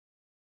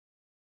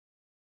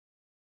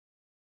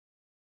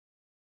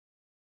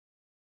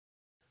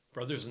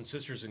Brothers and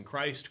sisters in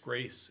Christ,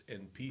 grace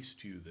and peace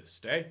to you this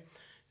day.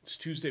 It's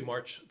Tuesday,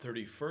 March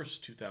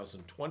 31st,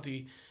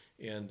 2020,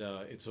 and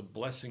it's a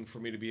blessing for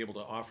me to be able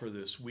to offer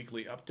this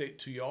weekly update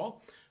to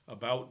y'all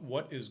about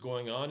what is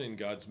going on in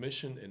God's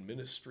mission and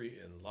ministry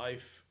and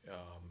life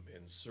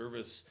and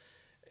service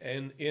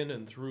and in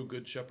and through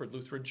Good Shepherd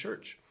Lutheran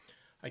Church.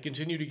 I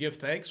continue to give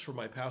thanks for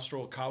my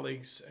pastoral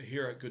colleagues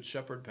here at Good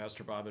Shepherd,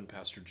 Pastor Bob and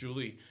Pastor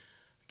Julie.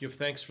 Give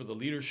thanks for the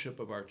leadership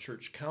of our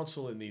church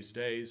council in these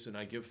days, and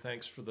I give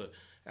thanks for the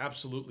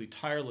absolutely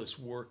tireless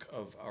work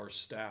of our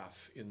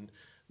staff in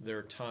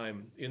their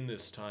time, in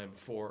this time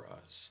for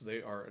us.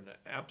 They are an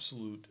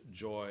absolute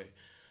joy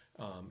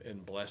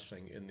and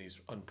blessing in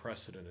these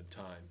unprecedented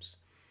times.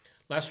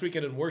 Last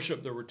weekend in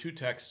worship, there were two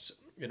texts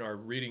in our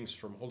readings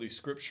from Holy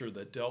Scripture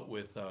that dealt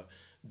with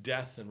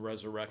death and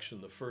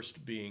resurrection, the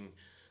first being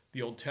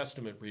the Old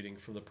Testament reading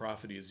from the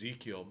prophet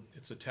Ezekiel.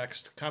 It's a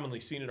text commonly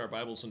seen in our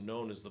Bibles and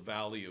known as the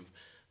Valley of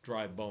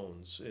Dry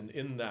Bones. And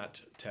in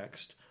that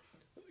text,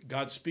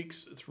 God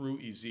speaks through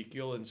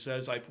Ezekiel and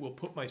says, I will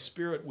put my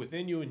spirit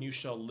within you and you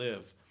shall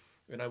live,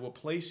 and I will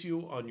place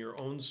you on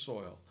your own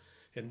soil,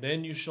 and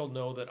then you shall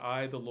know that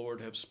I, the Lord,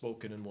 have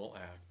spoken and will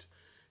act.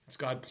 It's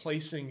God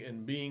placing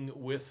and being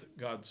with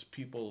God's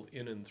people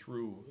in and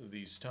through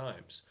these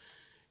times.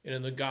 And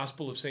in the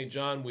Gospel of St.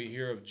 John, we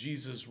hear of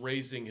Jesus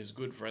raising his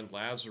good friend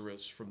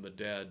Lazarus from the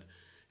dead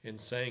and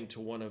saying to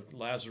one of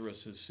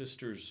Lazarus'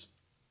 sisters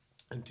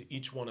and to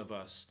each one of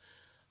us,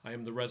 I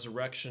am the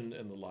resurrection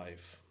and the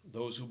life.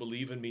 Those who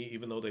believe in me,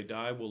 even though they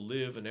die, will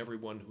live, and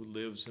everyone who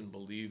lives and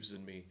believes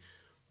in me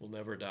will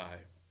never die.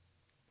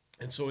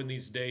 And so in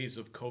these days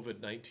of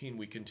COVID-19,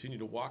 we continue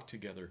to walk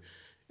together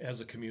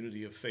as a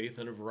community of faith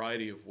in a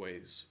variety of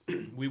ways.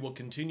 We will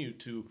continue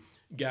to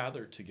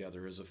gather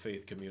together as a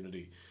faith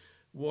community.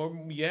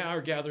 Well, yeah, our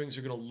gatherings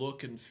are going to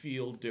look and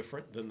feel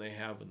different than they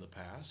have in the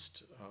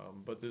past,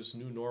 but this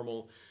new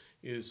normal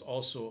is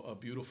also a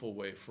beautiful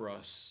way for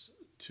us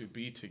to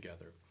be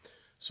together.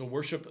 So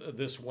worship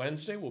this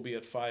Wednesday will be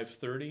at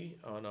 5:30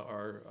 on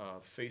our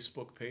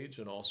Facebook page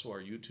and also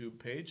our YouTube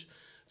page.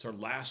 It's our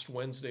last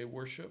Wednesday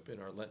worship in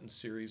our Lenten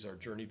series, Our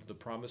Journey to the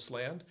Promised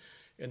Land.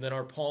 And then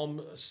our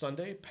Palm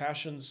Sunday,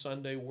 Passion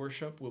Sunday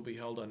worship will be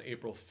held on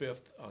April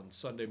 5th on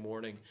Sunday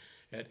morning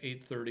at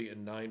 8:30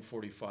 and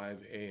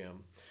 9:45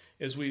 a.m.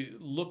 As we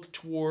look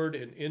toward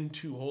and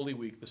into Holy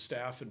Week, the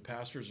staff and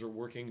pastors are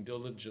working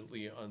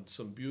diligently on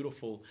some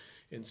beautiful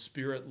and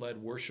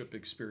spirit-led worship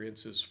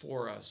experiences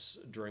for us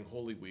during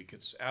Holy Week.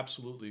 It's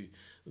absolutely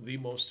the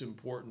most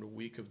important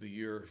week of the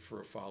year for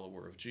a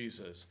follower of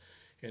Jesus.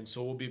 And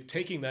so we'll be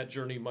taking that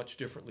journey much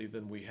differently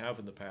than we have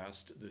in the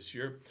past this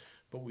year,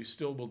 but we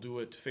still will do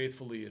it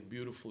faithfully and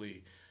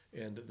beautifully,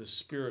 and the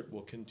Spirit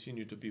will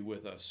continue to be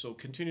with us. So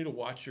continue to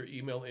watch your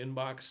email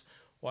inbox,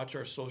 watch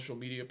our social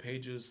media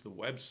pages, the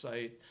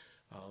website,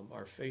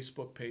 our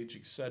Facebook page,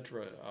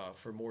 etc.,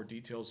 for more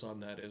details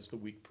on that as the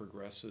week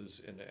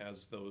progresses and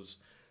as those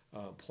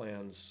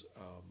plans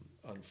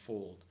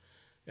unfold.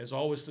 As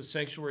always, the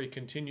sanctuary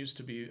continues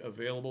to be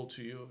available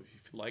to you.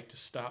 If you'd like to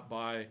stop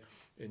by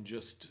and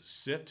just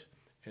sit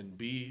and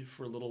be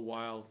for a little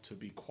while, to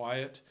be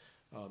quiet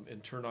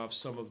and turn off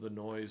some of the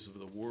noise of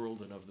the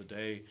world and of the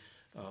day,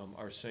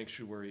 our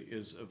sanctuary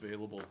is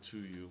available to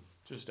you.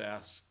 Just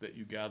ask that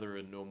you gather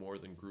in no more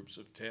than groups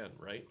of 10,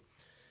 right?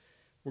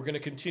 We're going to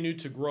continue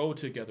to grow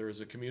together as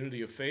a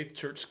community of faith.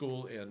 Church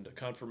school and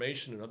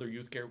confirmation and other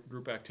youth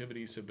group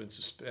activities have been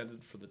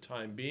suspended for the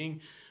time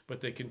being,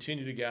 but they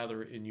continue to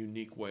gather in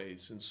unique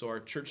ways. And so our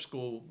church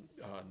school,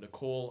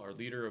 Nicole, our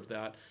leader of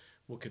that,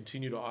 will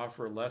continue to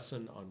offer a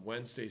lesson on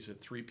Wednesdays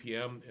at 3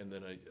 p.m. and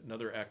then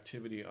another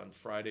activity on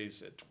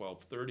Fridays at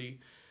 12:30.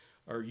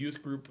 Our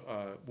youth group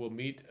will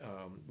meet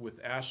with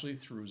Ashley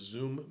through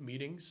Zoom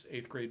meetings.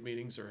 8th grade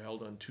meetings are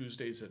held on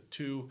Tuesdays at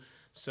 2,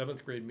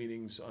 7th grade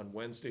meetings on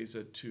Wednesdays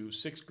at 2,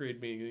 6th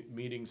grade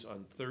meetings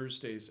on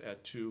Thursdays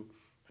at 2,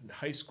 and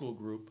high school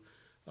group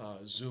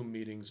Zoom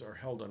meetings are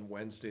held on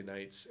Wednesday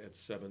nights at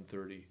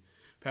 7:30.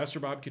 Pastor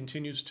Bob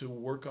continues to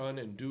work on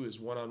and do his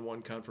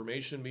one-on-one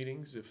confirmation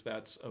meetings. If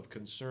that's of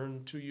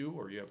concern to you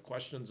or you have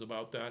questions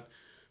about that,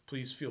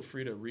 please feel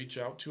free to reach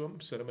out to him,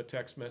 send him a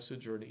text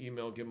message or an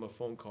email, give him a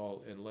phone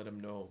call, and let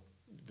him know,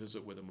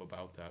 visit with him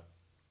about that.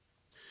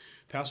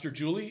 Pastor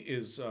Julie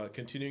is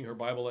continuing her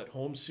Bible at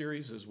Home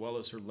series as well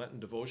as her Lenten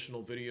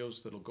devotional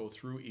videos that'll go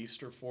through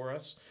Easter for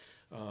us.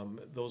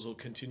 Those will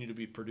continue to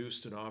be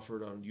produced and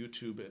offered on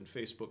YouTube and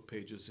Facebook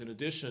pages. In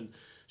addition,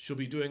 she'll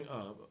be doing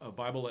a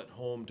Bible at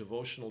Home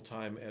devotional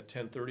time at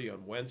 10:30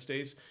 on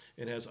Wednesdays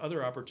and has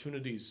other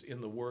opportunities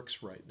in the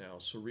works right now.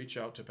 So reach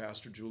out to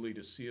Pastor Julie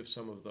to see if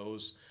some of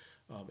those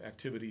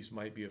activities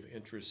might be of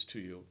interest to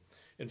you.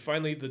 And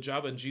finally, the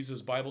Java and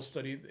Jesus Bible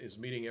Study is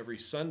meeting every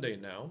Sunday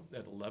now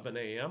at 11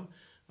 a.m.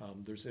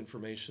 There's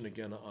information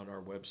again on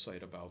our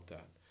website about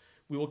that.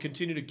 We will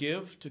continue to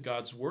give to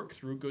God's work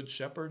through Good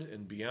Shepherd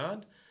and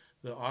beyond.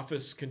 The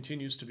office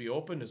continues to be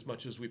open as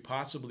much as we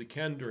possibly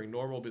can during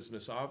normal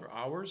business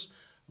hours,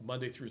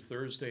 Monday through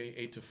Thursday,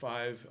 8 to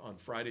 5, on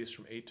Fridays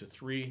from 8 to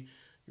 3.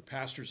 Your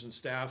pastors and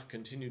staff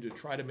continue to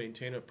try to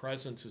maintain a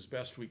presence as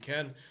best we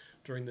can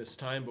during this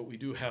time, but we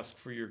do ask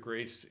for your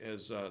grace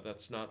as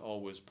that's not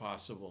always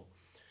possible.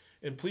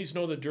 And please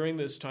know that during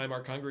this time,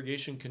 our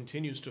congregation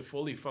continues to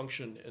fully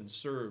function and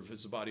serve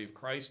as the body of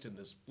Christ in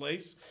this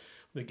place.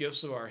 The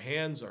gifts of our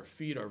hands, our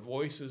feet, our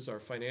voices, our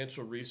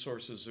financial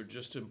resources are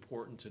just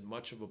important and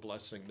much of a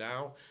blessing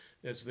now,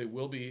 as they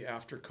will be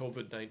after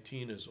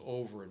COVID-19 is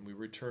over and we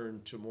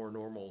return to more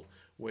normal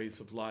ways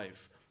of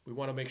life. We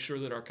want to make sure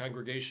that our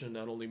congregation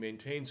not only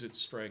maintains its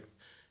strength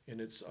and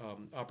its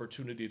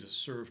opportunity to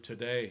serve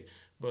today,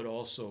 but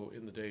also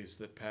in the days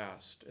that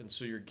passed. And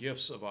so your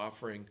gifts of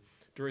offering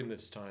during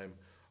this time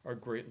are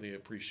greatly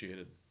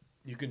appreciated.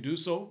 You can do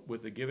so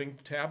with the giving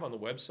tab on the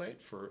website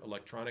for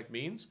electronic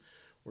means,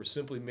 or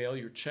simply mail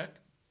your check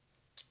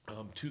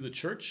to the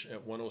church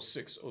at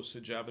 106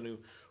 Osage Avenue,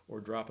 or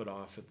drop it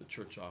off at the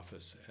church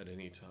office at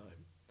any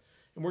time.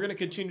 And we're going to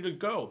continue to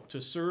go to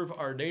serve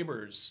our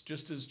neighbors,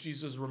 just as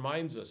Jesus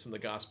reminds us in the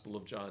Gospel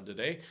of John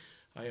today.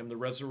 I am the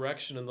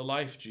resurrection and the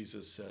life,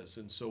 Jesus says.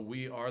 And so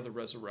we are the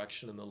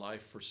resurrection and the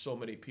life for so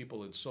many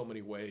people in so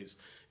many ways.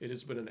 It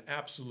has been an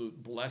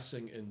absolute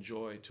blessing and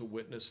joy to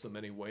witness the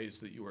many ways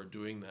that you are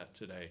doing that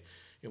today.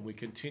 And we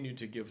continue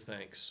to give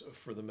thanks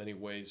for the many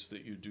ways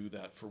that you do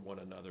that for one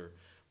another,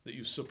 that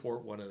you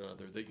support one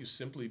another, that you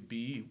simply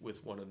be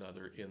with one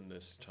another in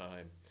this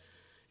time.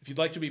 If you'd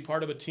like to be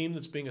part of a team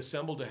that's being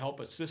assembled to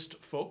help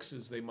assist folks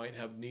as they might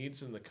have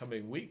needs in the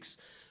coming weeks,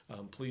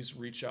 please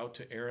reach out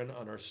to Erin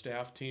on our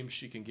staff team.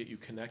 She can get you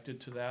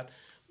connected to that.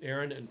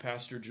 Erin and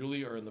Pastor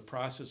Julie are in the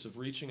process of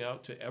reaching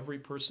out to every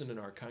person in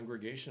our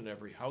congregation,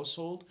 every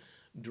household,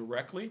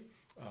 directly.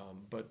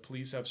 But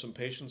please have some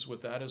patience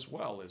with that as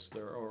well, as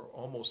there are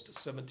almost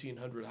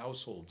 1,700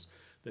 households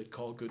that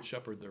call Good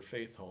Shepherd their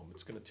faith home.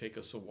 It's going to take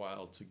us a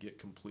while to get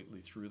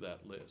completely through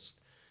that list.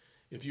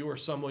 If you or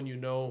someone you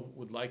know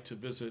would like to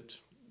visit,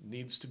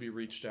 needs to be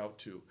reached out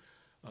to,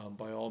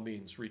 by all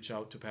means, reach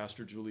out to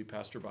Pastor Julie,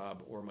 Pastor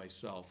Bob, or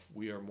myself.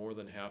 We are more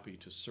than happy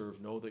to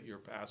serve. Know that your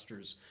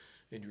pastors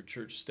and your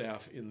church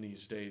staff in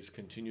these days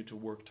continue to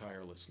work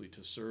tirelessly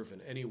to serve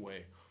in any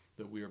way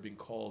that we are being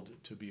called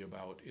to be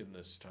about in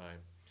this time.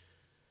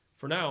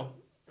 For now,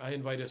 I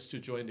invite us to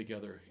join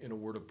together in a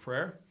word of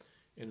prayer.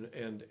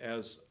 And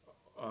as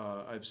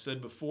I've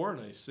said before,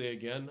 and I say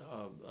again,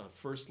 a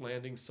first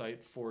landing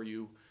site for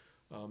you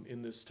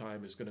in this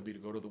time is going to be to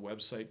go to the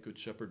website,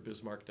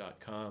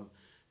 goodshepherdbismarck.com,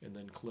 and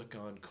then click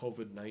on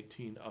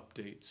COVID-19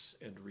 updates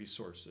and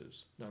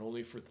resources, not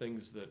only for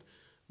things that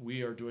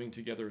we are doing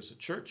together as a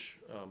church,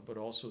 but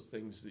also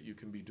things that you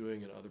can be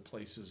doing in other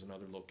places and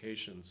other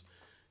locations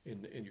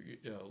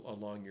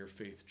along your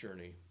faith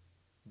journey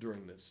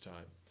during this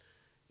time.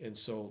 And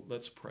so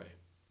let's pray.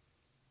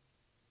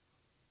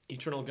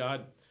 Eternal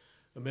God,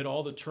 amid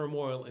all the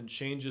turmoil and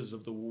changes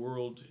of the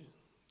world,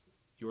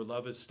 your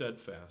love is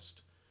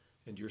steadfast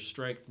and your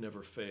strength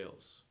never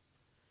fails.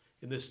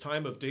 In this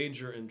time of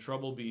danger and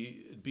trouble,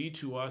 be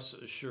to us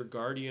a sure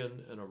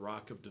guardian and a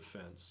rock of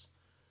defense.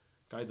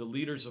 Guide the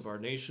leaders of our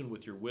nation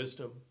with your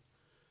wisdom,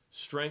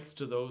 strength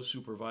to those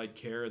who provide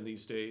care in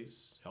these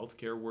days,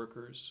 healthcare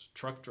workers,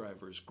 truck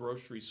drivers,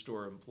 grocery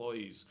store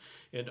employees,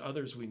 and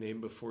others we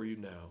name before you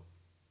now.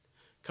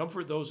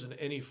 Comfort those in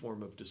any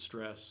form of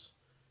distress,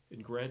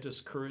 and grant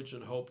us courage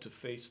and hope to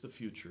face the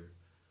future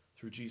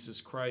through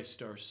Jesus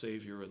Christ, our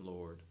Savior and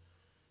Lord,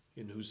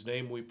 in whose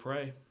name we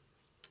pray,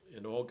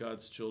 and all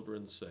God's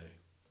children say,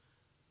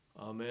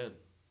 Amen.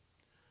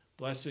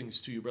 Blessings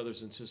to you,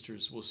 brothers and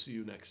sisters. We'll see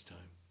you next time.